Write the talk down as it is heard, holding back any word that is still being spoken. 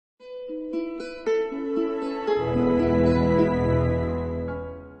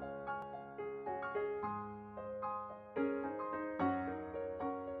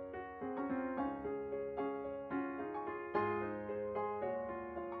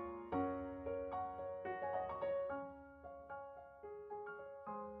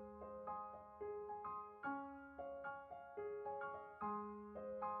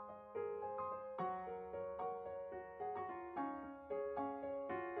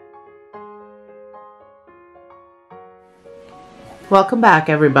Welcome back,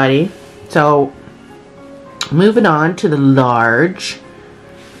 everybody. So moving on to the large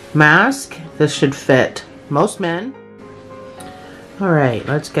mask. This should fit most men. Alright,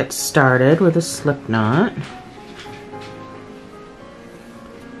 let's get started with a slip knot.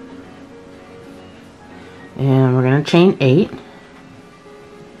 And we're going to chain 8.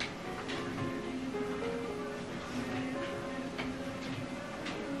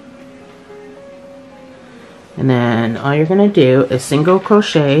 And then all you're going to do is single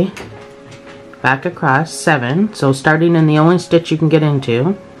crochet back across 7. So starting in the only stitch you can get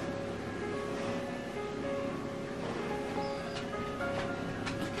into.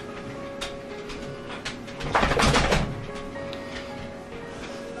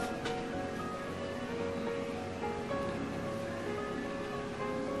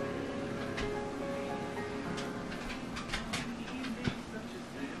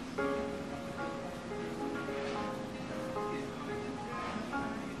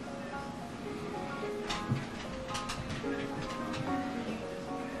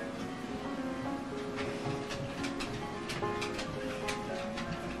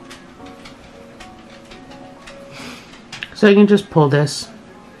 So you can just pull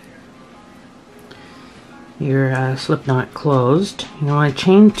your slip knot closed. You want to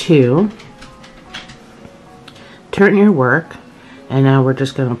chain 2, turn your work, and now we're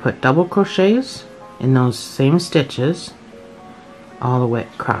just going to put double crochets in those same stitches all the way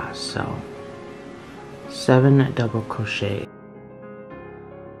across. So 7 double crochets.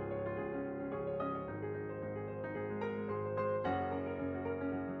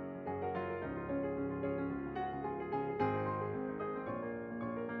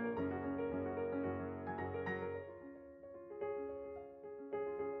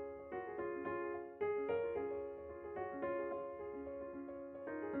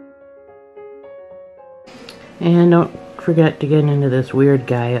 And don't forget to get into this weird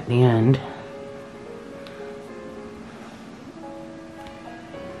guy at the end.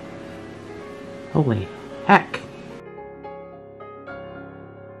 Holy heck.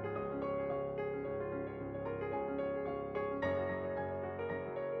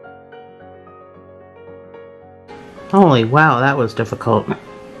 Holy wow, that was difficult.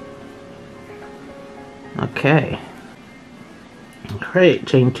 Okay. Alright,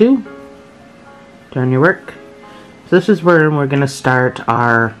 chain 2. Turn your work. This is where we're going to start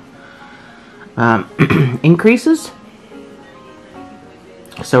our increases.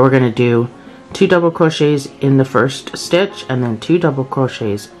 So we're going to do 2 double crochets in the first stitch, and then 2 double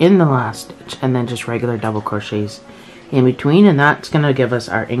crochets in the last stitch, and then just regular double crochets in between, and that's going to give us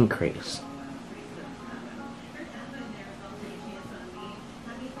our increase.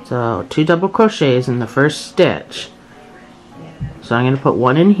 So 2 double crochets in the first stitch. So I'm going to put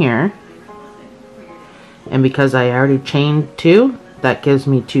 1 in here. And because I already chained 2, that gives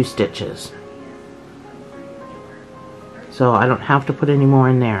me 2 stitches. So I don't have to put any more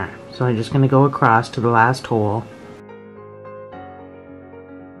in there. So I'm just going to go across to the last hole.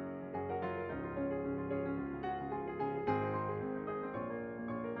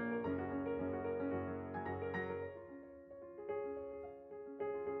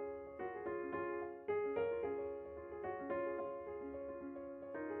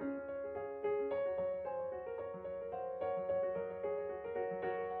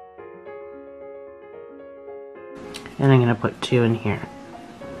 And I'm going to put 2 in here.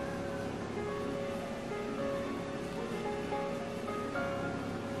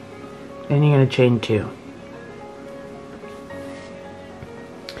 And you're going to chain 2.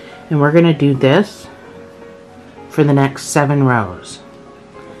 And we're going to do this for the next 7 rows.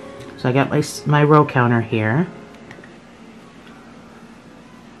 So I got my row counter here.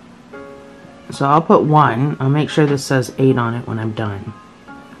 So I'll put 1. I'll make sure this says 8 on it when I'm done.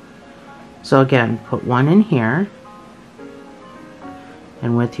 So again, put 1 in here.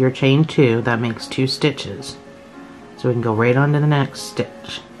 And with your chain 2, that makes 2 stitches. So we can go right on to the next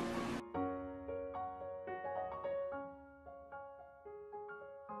stitch.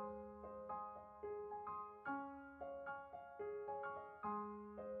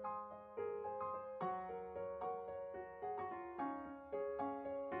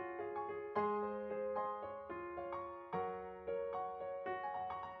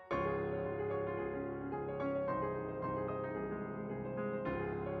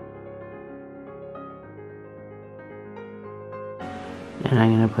 And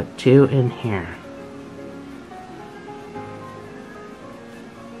I'm going to put 2 in here.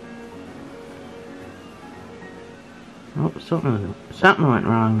 Oh, something went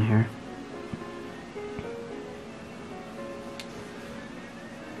wrong there.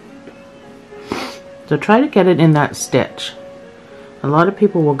 So try to get it in that stitch. A lot of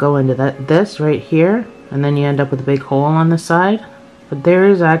people will go into this right here, and then you end up with a big hole on the side. But there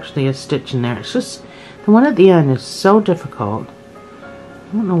is actually a stitch in there. It's just the one at the end is so difficult.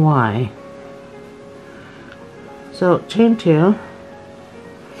 I don't know why. So chain 2.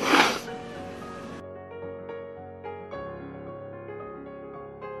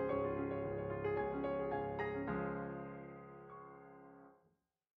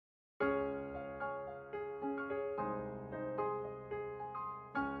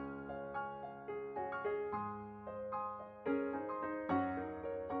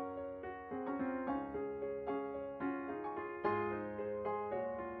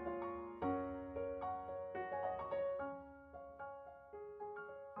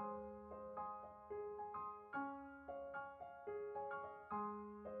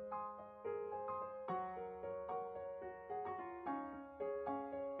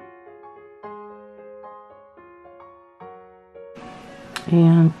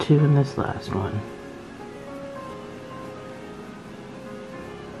 And 2 in this last one.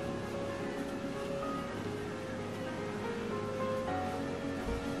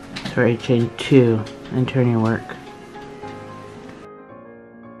 Sorry, chain 2 and turn your work.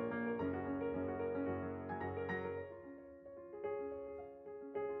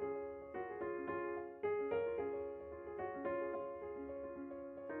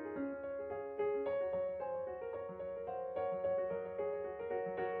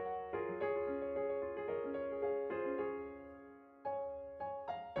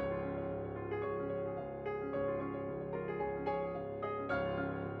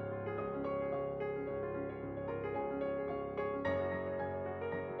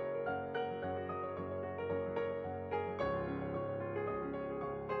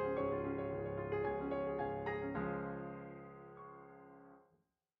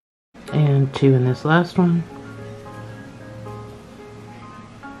 And 2 in this last one.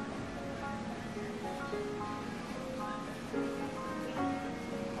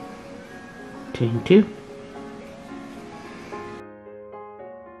 Chain 2.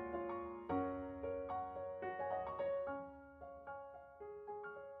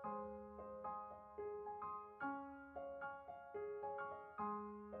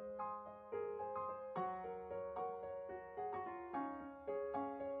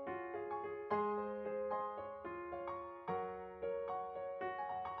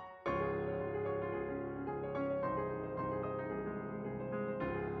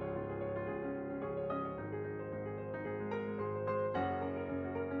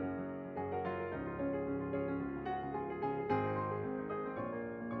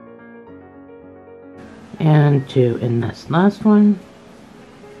 And 2 in this last one.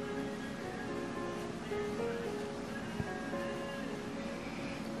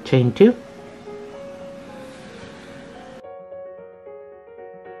 Chain 2.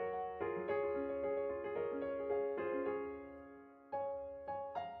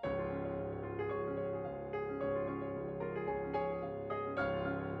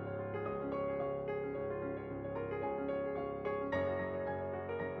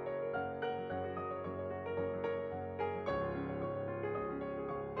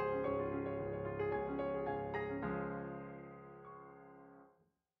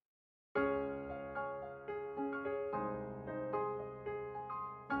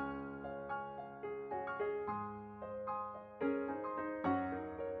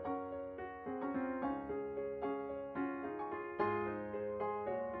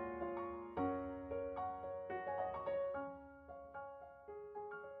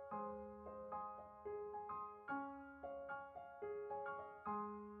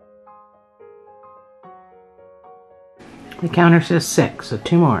 The counter says 6, so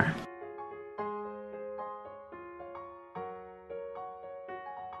 2 more.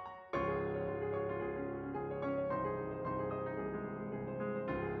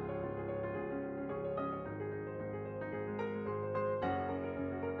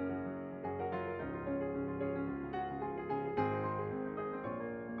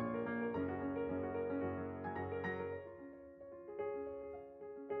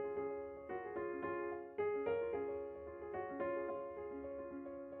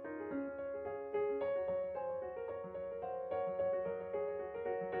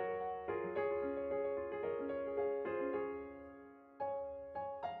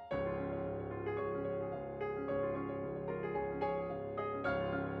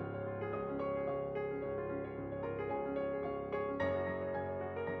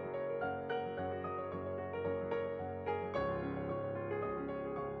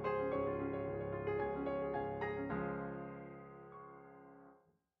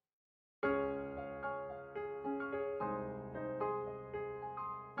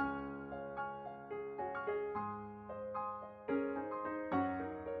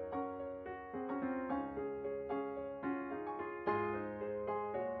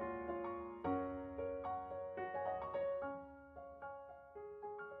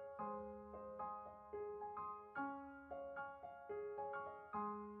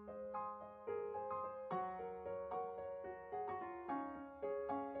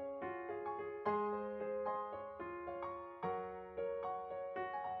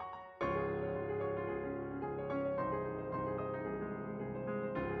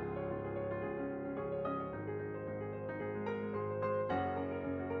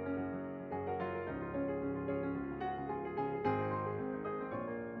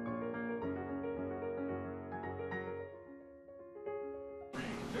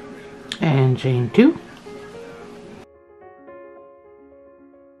 and chain 2.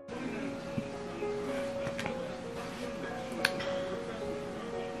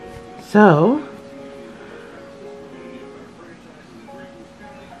 So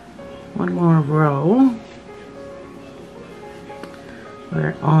one more row.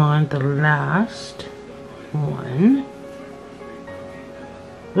 We're on the last one.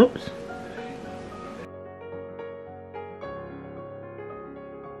 Oops.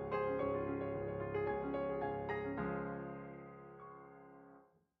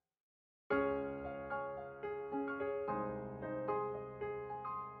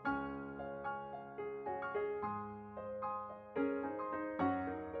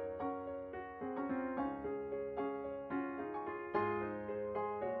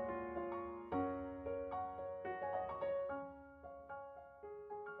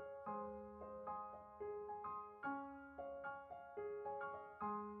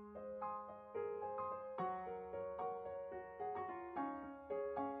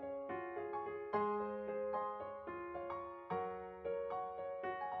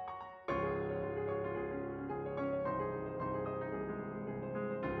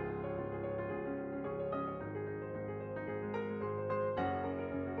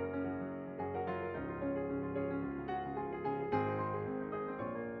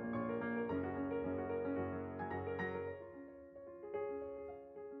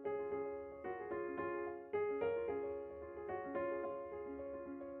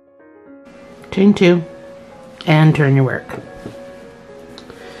 Chain 2 and turn your work.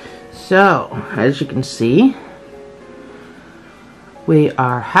 So as you can see, we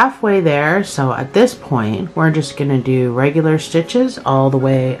are halfway there. So at this point we're just going to do regular stitches all the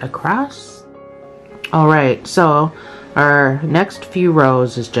way across. Alright, so our next few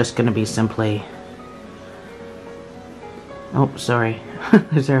rows is just going to be simply, oh sorry,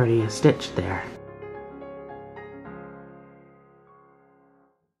 there's already a stitch there.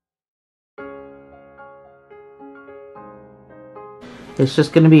 It's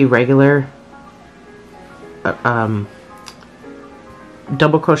just going to be regular double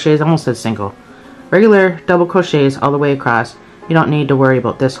crochets. I almost said single. Regular double crochets all the way across. You don't need to worry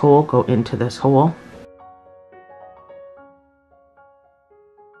about this hole. Go into this hole.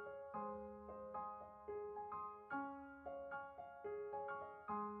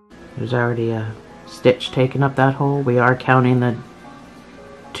 There's already a stitch taken up that hole. We are counting the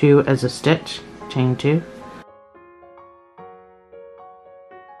 2 as a stitch. Chain 2.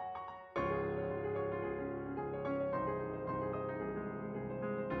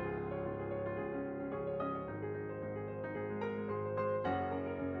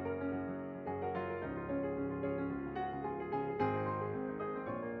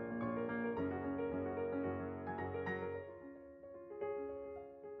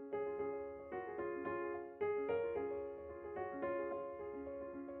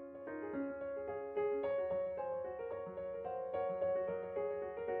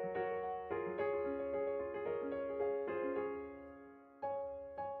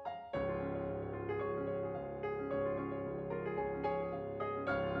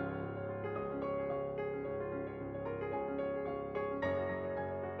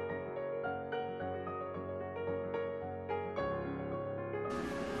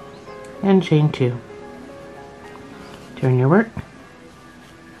 And chain 2. Turn your work.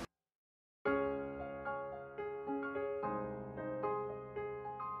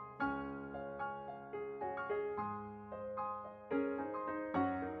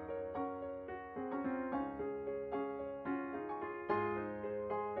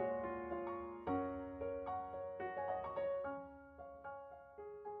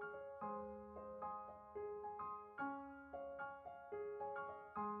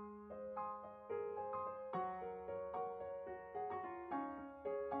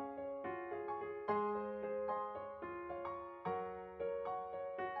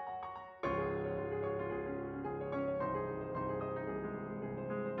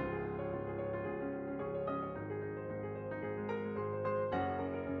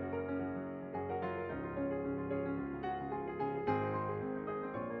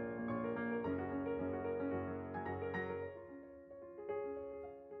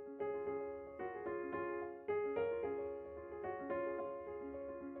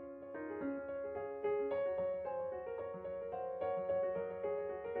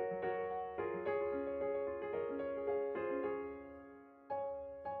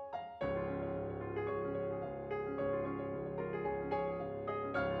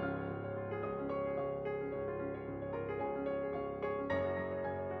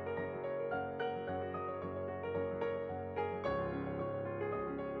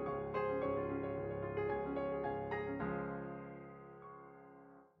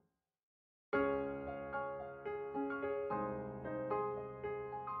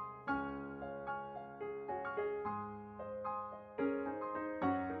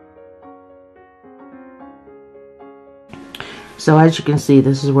 So as you can see,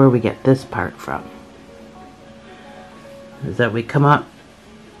 this is where we get this part from. Is that we come up,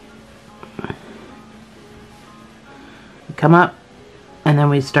 and then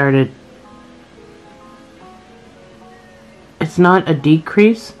we started. It's not a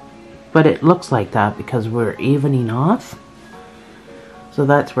decrease, but it looks like that because we're evening off. So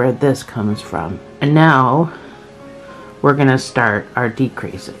that's where this comes from. And now we're going to start our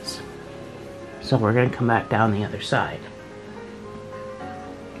decreases. So we're going to come back down the other side.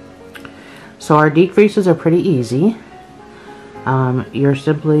 So our decreases are pretty easy. You're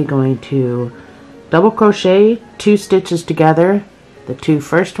simply going to double crochet 2 stitches together, the 2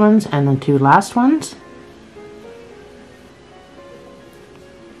 first ones and the 2 last ones.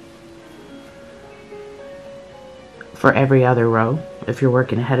 For every other row, if you're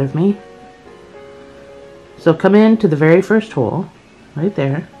working ahead of me. So come into the very first hole, right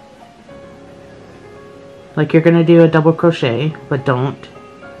there. Like you're gonna do a double crochet, but don't.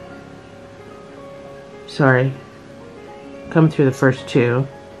 Sorry. Come through the first 2,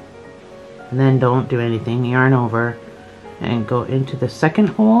 and then don't do anything. Yarn over, and go into the second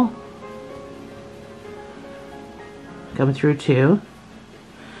hole. Come through 2,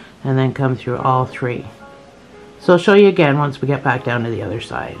 and then come through all 3. So I'll show you again once we get back down to the other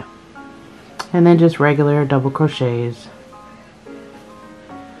side. And then just regular double crochets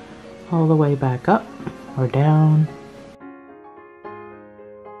all the way back up or down.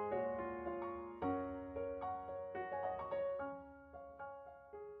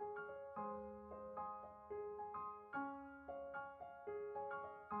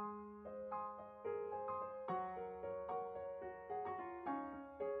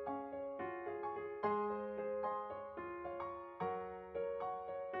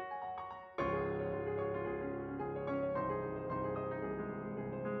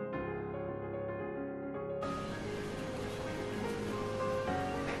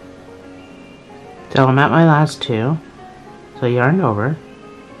 So I'm at my last 2, so yarn over,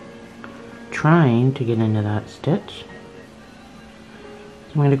 trying to get into that stitch.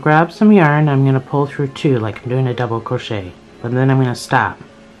 So I'm going to grab some yarn, I'm going to pull through 2 like I'm doing a double crochet, but then I'm going to stop.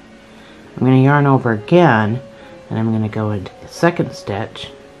 I'm going to yarn over again, and I'm going to go into the second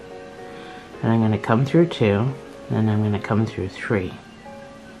stitch, and I'm going to come through 2, and then I'm going to come through 3,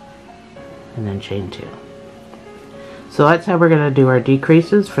 and then chain 2. So that's how we're going to do our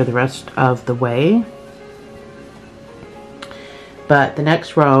decreases for the rest of the way. But the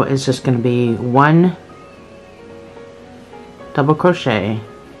next row is just going to be 1 double crochet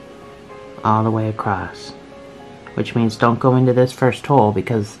all the way across. Which means don't go into this first hole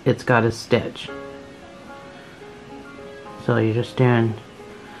because it's got a stitch. So you're just doing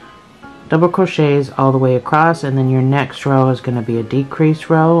double crochets all the way across, and then your next row is going to be a decrease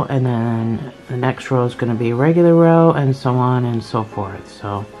row, and then the next row is going to be a regular row, and so on and so forth.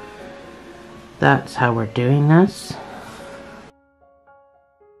 So that's how we're doing this.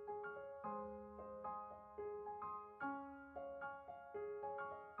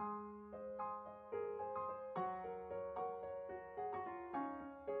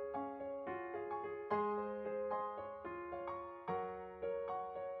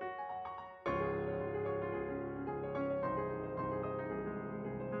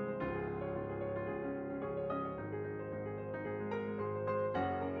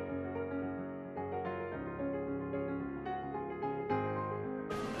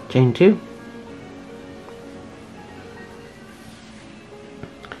 Chain 2.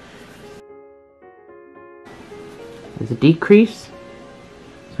 There's a decrease.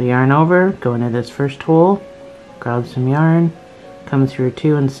 So yarn over, go into this first hole, grab some yarn, come through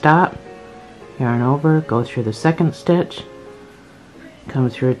 2 and stop. Yarn over, go through the second stitch, come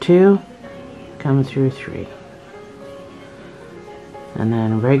through 2, come through 3. And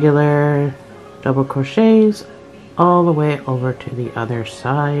then regular double crochets all the way over to the other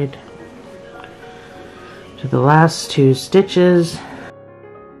side to the last 2 stitches.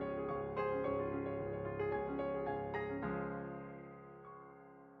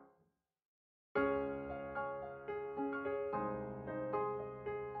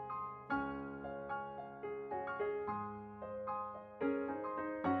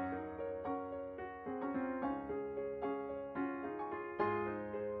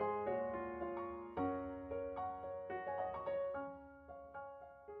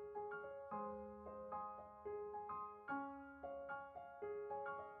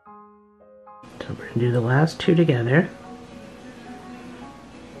 So we're going to do the last 2 together.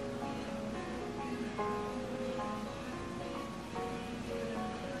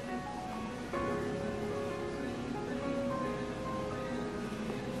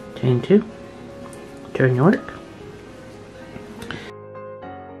 Chain 2, turn your work,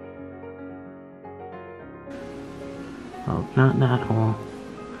 Oh, not that hole.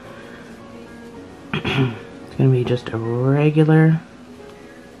 It's going to be just a regular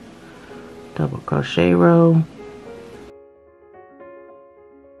double crochet row.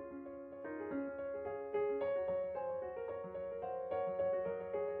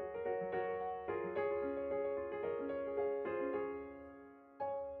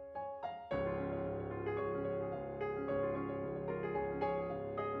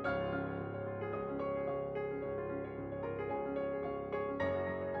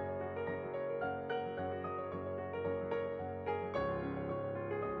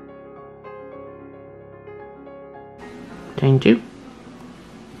 Chain 2.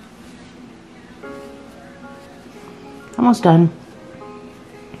 Almost done.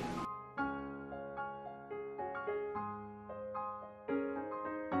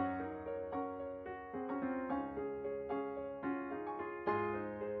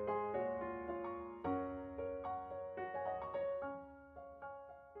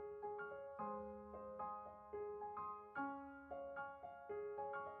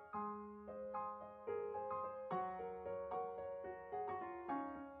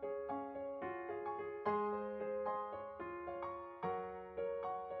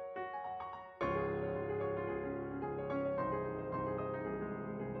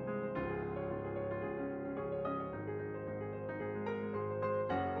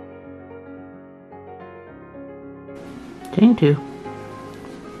 Chain 2.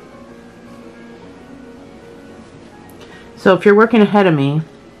 So if you're working ahead of me,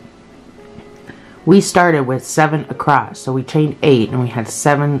 we started with 7 across, so we chained 8 and we had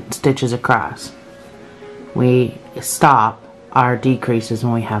 7 stitches across. We stop our decreases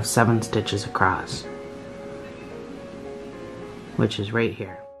when we have 7 stitches across, which is right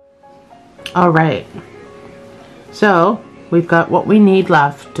here. Alright, so we've got what we need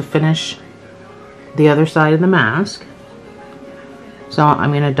left to finish the other side of the mask. So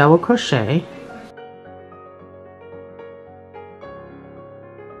I'm going to double crochet,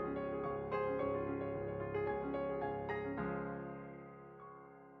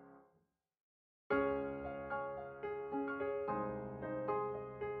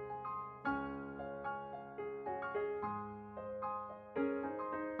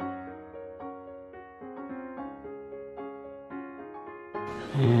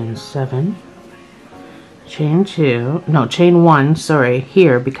 and 7, chain 2, no, chain 1, sorry,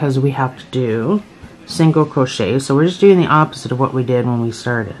 here, because we have to do single crochet. So we're just doing the opposite of what we did when we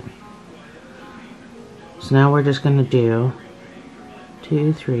started. So now we're just going to do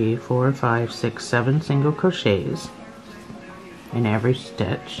 2, 3, 4, 5, 6, 7 single crochets in every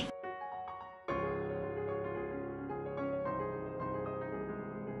stitch.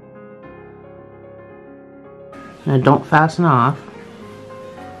 Now don't fasten off.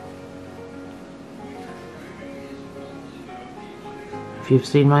 If you've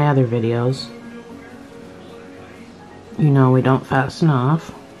seen my other videos, you know we don't fasten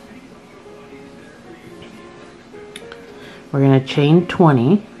off. We're going to chain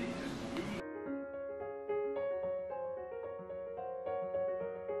 20.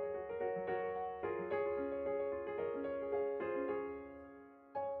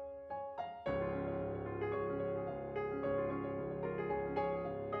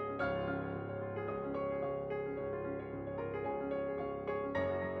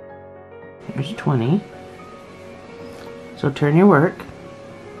 There's 20. So turn your work,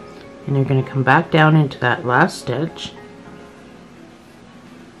 and you're going to come back down into that last stitch,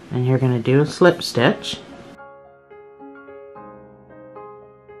 and you're going to do a slip stitch.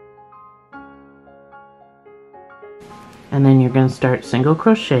 And then you're going to start single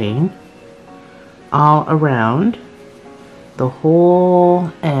crocheting all around the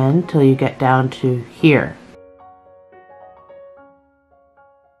whole end till you get down to here.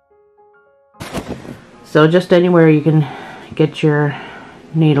 So just anywhere you can get your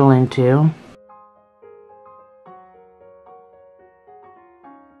needle into.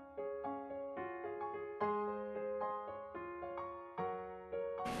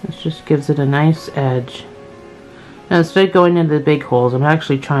 This just gives it a nice edge. Now instead of going into the big holes, I'm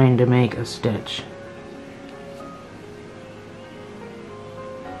actually trying to make a stitch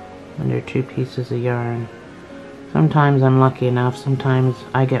under 2 pieces of yarn. Sometimes I'm lucky enough, sometimes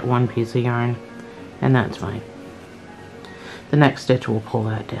I get 1 piece of yarn, and that's fine. The next stitch will pull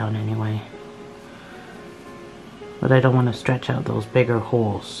that down anyway. But I don't want to stretch out those bigger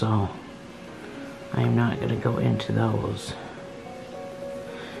holes, so I'm not going to go into those.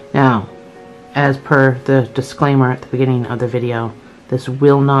 Now, as per the disclaimer at the beginning of the video, this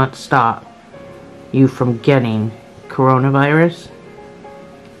will not stop you from getting coronavirus.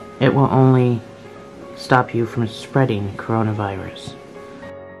 It will only stop you from spreading coronavirus.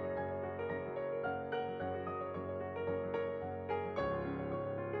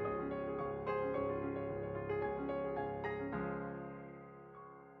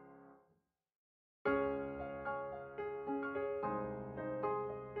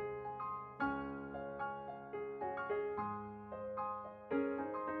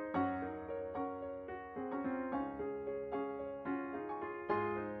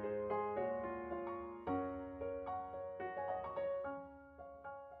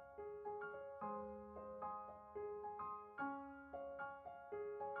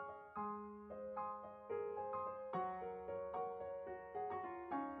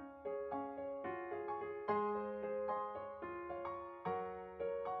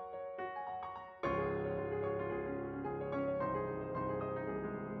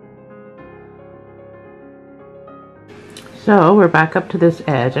 So we're back up to this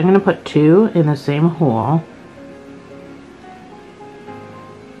edge. I'm going to put 2 in the same hole,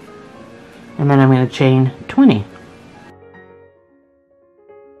 and then I'm going to chain 20.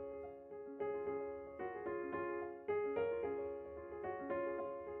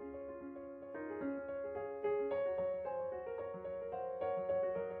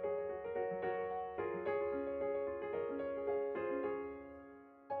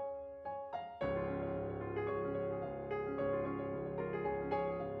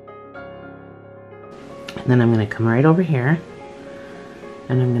 And then I'm going to come right over here,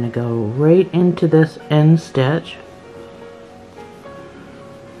 and I'm going to go right into this end stitch,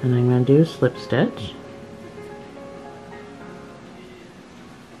 and I'm going to do a slip stitch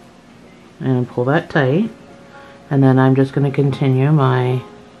and pull that tight, and then I'm just going to continue my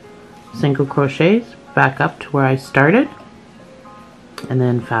single crochets back up to where I started and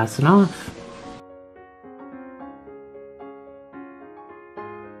then fasten off.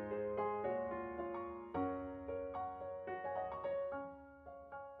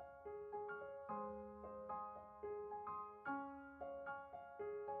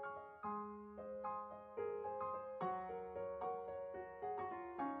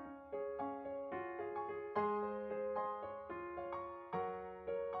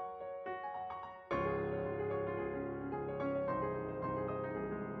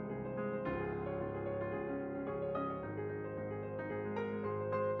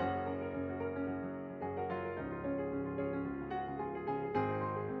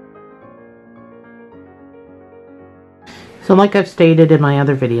 So like I've stated in my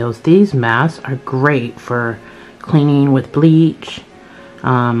other videos, these masks are great for cleaning with bleach,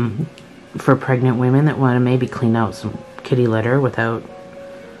 for pregnant women that want to maybe clean out some kitty litter without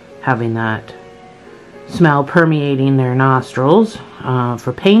having that smell permeating their nostrils,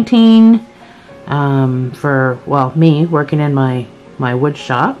 for painting, for, well, me working in my wood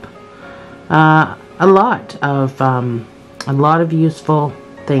shop. A lot of useful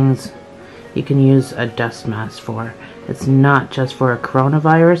things you can use a dust mask for. It's not just for a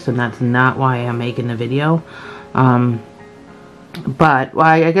coronavirus, and that's not why I'm making the video. But well,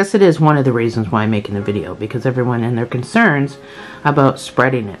 I guess it is one of the reasons why I'm making the video, because everyone and their concerns about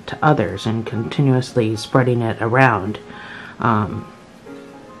spreading it to others and continuously spreading it around. You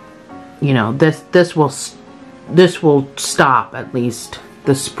know, this will stop at least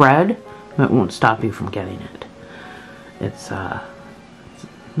the spread. It won't stop you from getting it. It's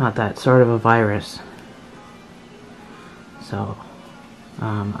not that sort of a virus. So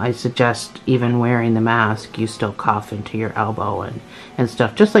I suggest even wearing the mask, you still cough into your elbow and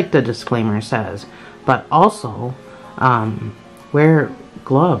stuff, just like the disclaimer says. But also, wear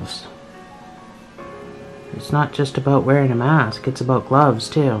gloves. It's not just about wearing a mask, it's about gloves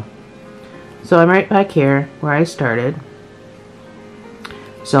too. So I'm right back here where I started.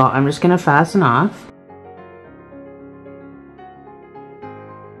 So I'm just going to fasten off.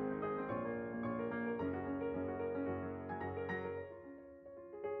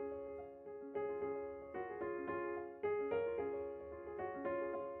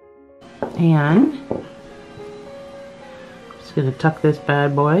 And just going to tuck this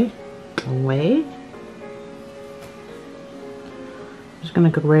bad boy away. Just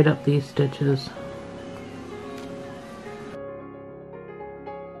going to go right up these stitches.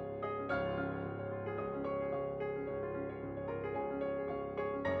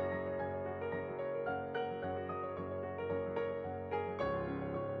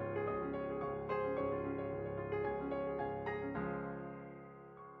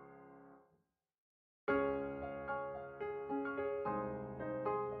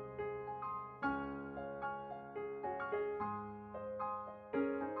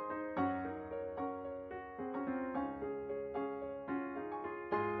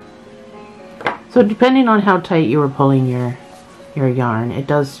 So depending on how tight you were pulling your yarn, it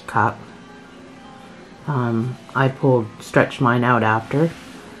does cup. I stretched mine out after,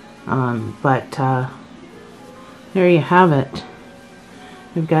 but there you have it.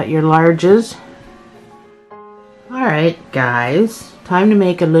 We've got your larges. Alright guys, time to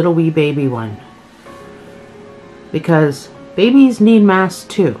make a little wee baby one, because babies need masks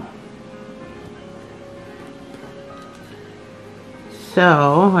too.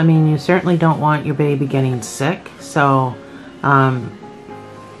 So, I mean, you certainly don't want your baby getting sick, so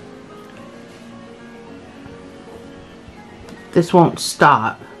this won't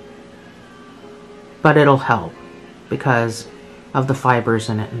stop, but it'll help because of the fibers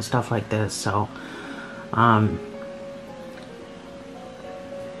in it and stuff like this. So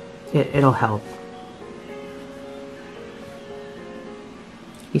it'll help.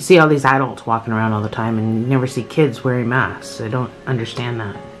 You see all these adults walking around all the time and you never see kids wearing masks. I don't understand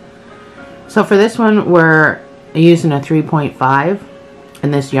that. So for this one, we're using a 3.5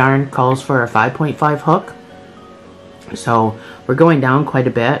 and this yarn calls for a 5.5 hook. So we're going down quite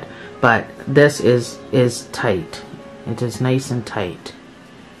a bit, but this is tight. It is nice and tight.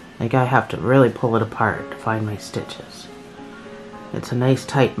 Like, I have to really pull it apart to find my stitches. It's a nice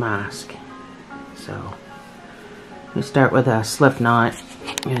tight mask. So we start with a slip knot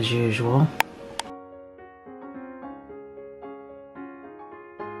as usual.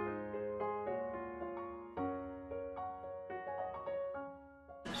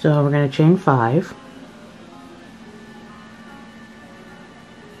 So we're going to chain 5.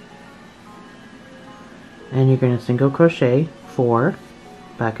 And you're going to single crochet 4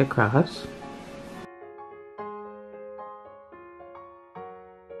 back across.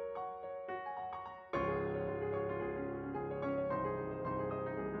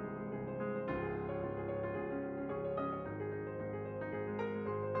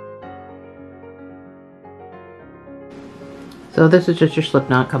 So this is just your slip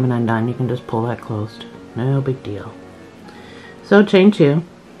knot coming undone. You can just pull that closed. No big deal. So chain 2.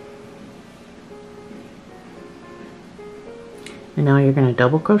 And now you're going to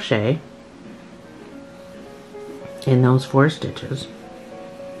double crochet in those 4 stitches.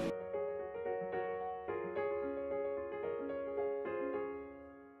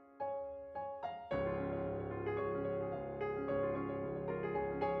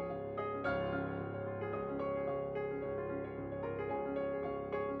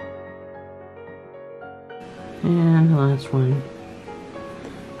 And the last one,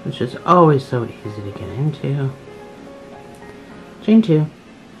 which is always so easy to get into. Chain 2.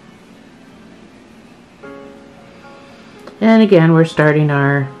 And again, we're starting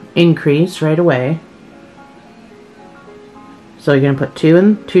our increase right away. So you're going to put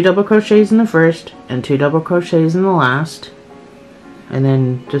 2 double crochets in the first and 2 double crochets in the last, and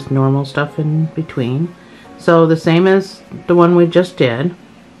then just normal stuff in between. So the same as the one we just did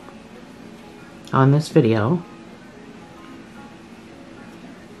on this video,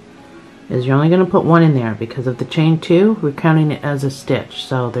 is you're only going to put 1 in there because of the chain 2. We're counting it as a stitch,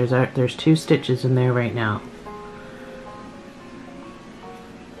 so there's 2 stitches in there right now.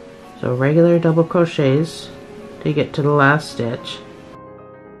 So regular double crochets to get to the last stitch.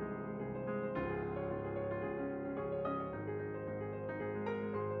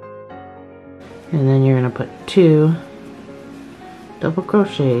 And then you're going to put 2 double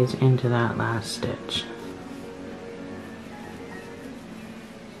crochets into that last stitch.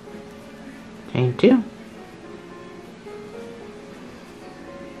 Chain 2.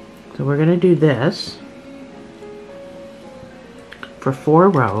 So we're going to do this for 4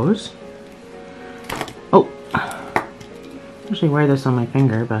 rows. Oh, I usually wear this on my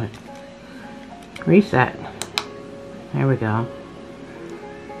finger, but reset. There we go.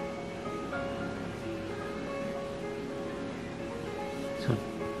 So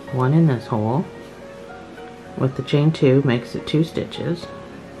 1 in this hole with the chain 2 makes it 2 stitches.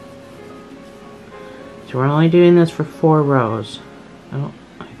 So we're only doing this for 4 rows. Oh,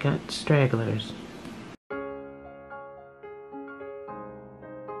 I got stragglers.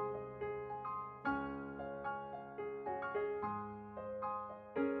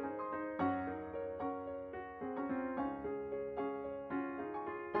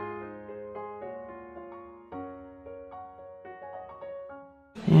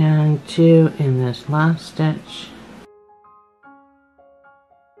 And 2 in this last stitch.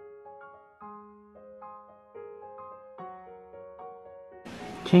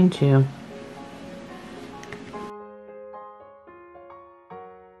 Chain 2.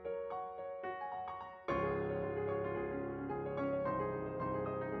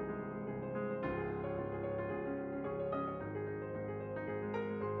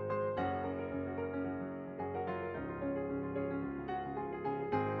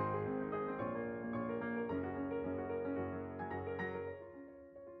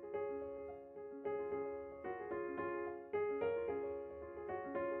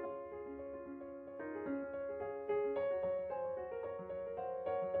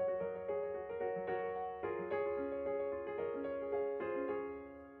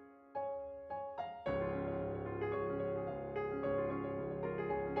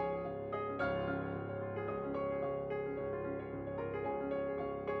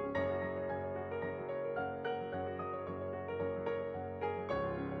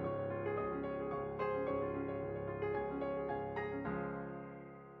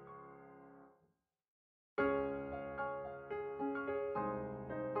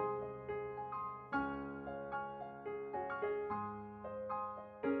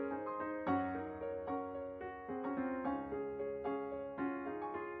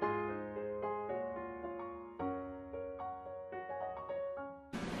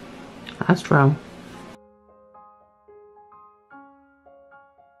 Last row.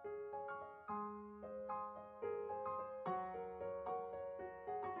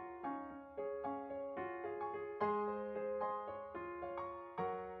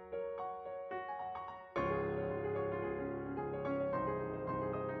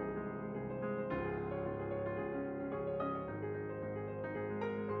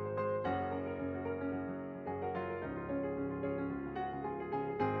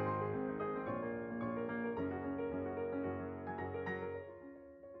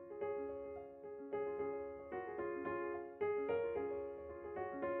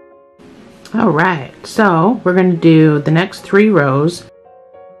 Alright, so we're going to do the next 3 rows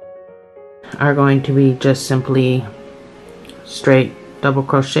are going to be just simply straight double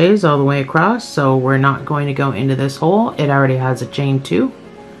crochets all the way across. So we're not going to go into this hole. It already has a chain 2.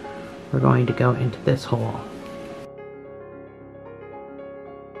 We're going to go into this hole.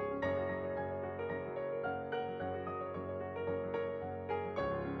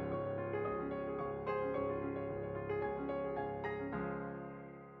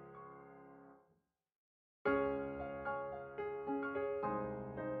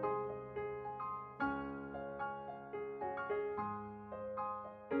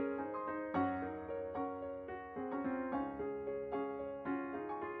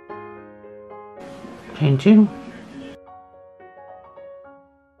 Chain 2.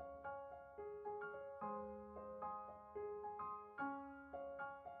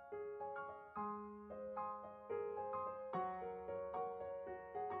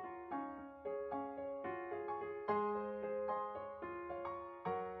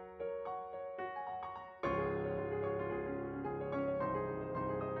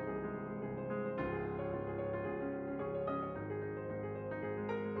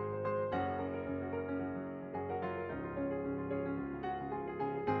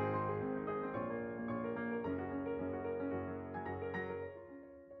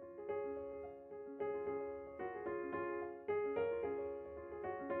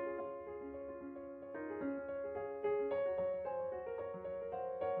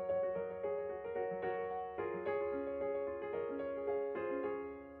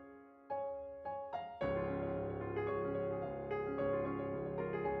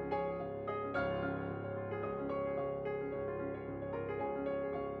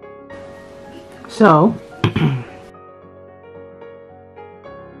 So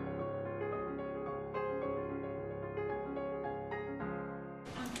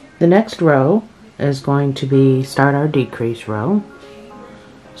the next row is going to be start our decrease row.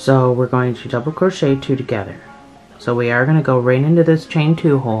 So we're going to double crochet 2 together. So we are going to go right into this chain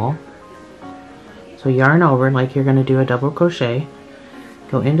 2 hole. So yarn over like you're going to do a double crochet,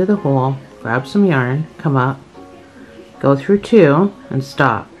 go into the hole, grab some yarn, come up, go through 2 and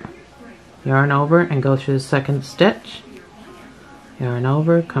stop. Yarn over and go through the second stitch, yarn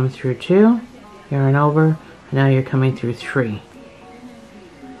over, come through 2, yarn over, and now you're coming through 3.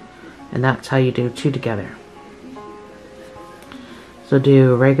 And that's how you do 2 together. So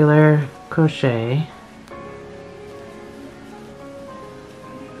do regular crochet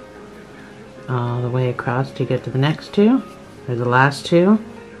all the way across to get to the next 2, or the last 2.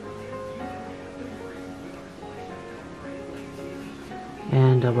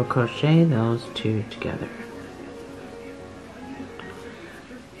 And double crochet those 2 together.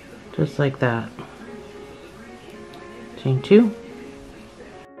 Just like that. Chain 2.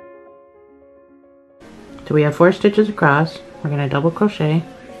 So we have 4 stitches across. We're going to double crochet.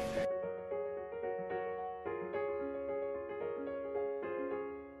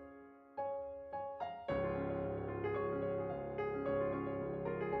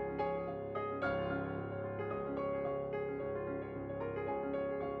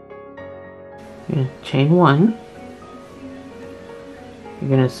 You're going to chain 1. You're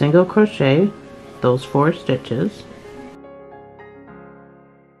going to single crochet those 4 stitches.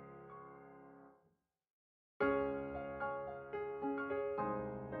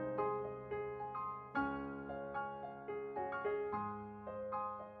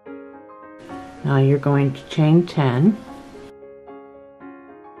 Now you're going to chain 10.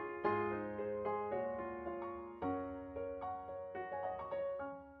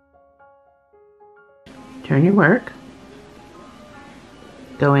 Turn your work,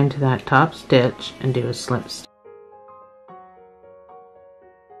 go into that top stitch and do a slip stitch.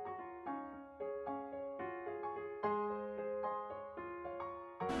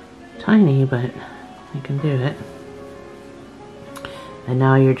 Tiny, but I can do it. And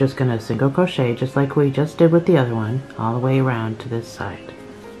now you're just going to single crochet just like we just did with the other one, all the way around to this side.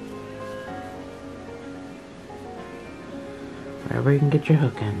 Wherever you can get your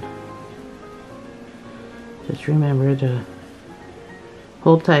hook in. Just remember to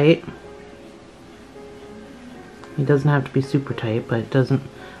hold tight. It doesn't have to be super tight, but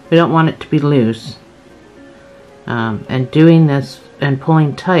we don't want it to be loose. And doing this and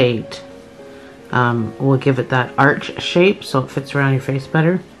pulling tight will give it that arch shape so it fits around your face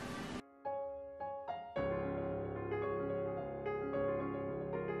better.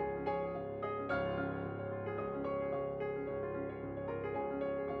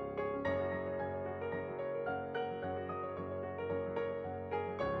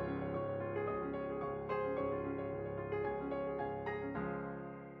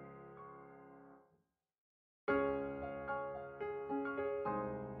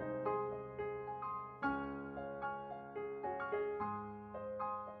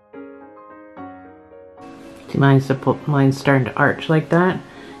 See, mine's starting to arch like that.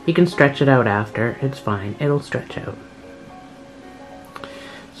 You can stretch it out after. It's fine. It'll stretch out.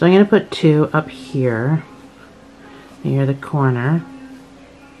 So I'm going to put 2 up here near the corner.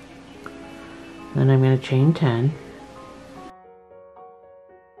 Then I'm going to chain 10.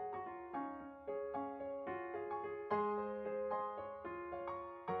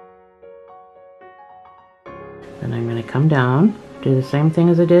 Then I'm going to come down, do the same thing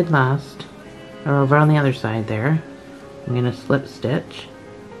as I did last. Or over on the other side there. I'm going to slip stitch.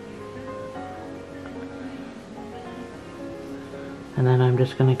 And then I'm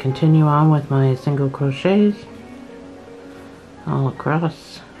just going to continue on with my single crochets all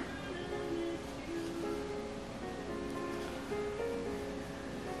across.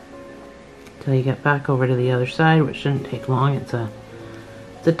 Till you get back over to the other side, which shouldn't take long. It's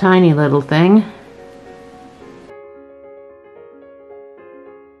a tiny little thing.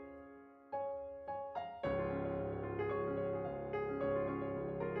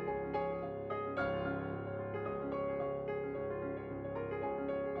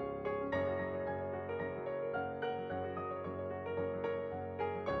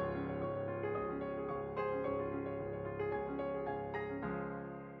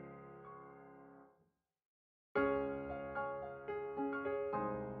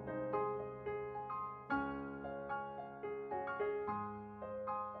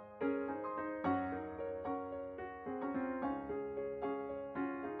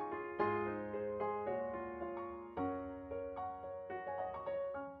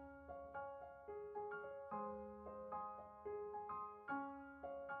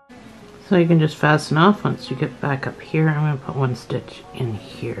 So you can just fasten off once you get back up here. I'm going to put 1 stitch in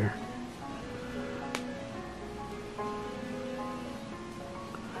here.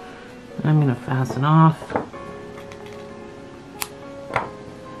 I'm going to fasten off.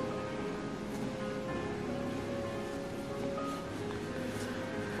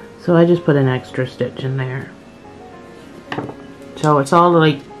 So I just put an extra stitch in there. So it's all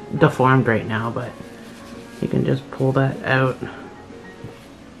like deformed right now, but you can just pull that out.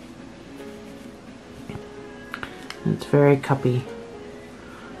 It's very cuppy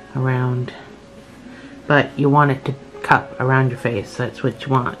around, but you want it to cup around your face. That's what you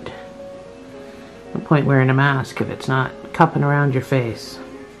want. No point wearing a mask if it's not cupping around your face.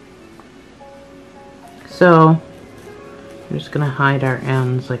 So we're just going to hide our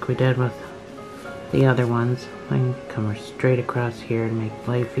ends like we did with the other ones. I can come straight across here to make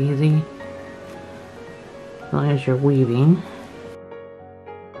life easy. As long as you're weaving.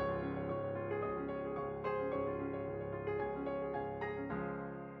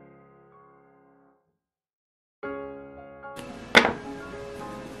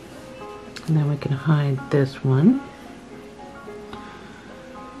 And then we can hide this one.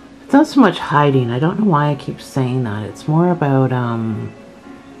 It's not so much hiding. I don't know why I keep saying that. It's more about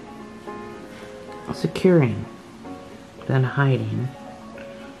securing than hiding.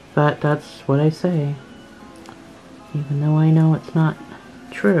 But that's what I say. Even though I know it's not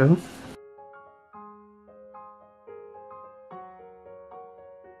true.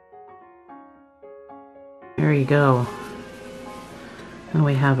 There you go. And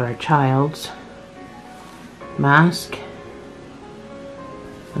we have our child's mask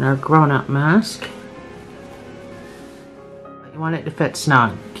and our grown-up mask. You want it to fit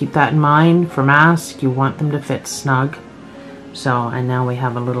snug. Keep that in mind. For masks, you want them to fit snug. So, and now we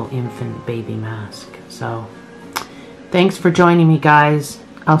have a little infant baby mask. So, thanks for joining me, guys.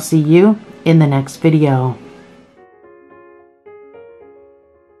 I'll see you in the next video.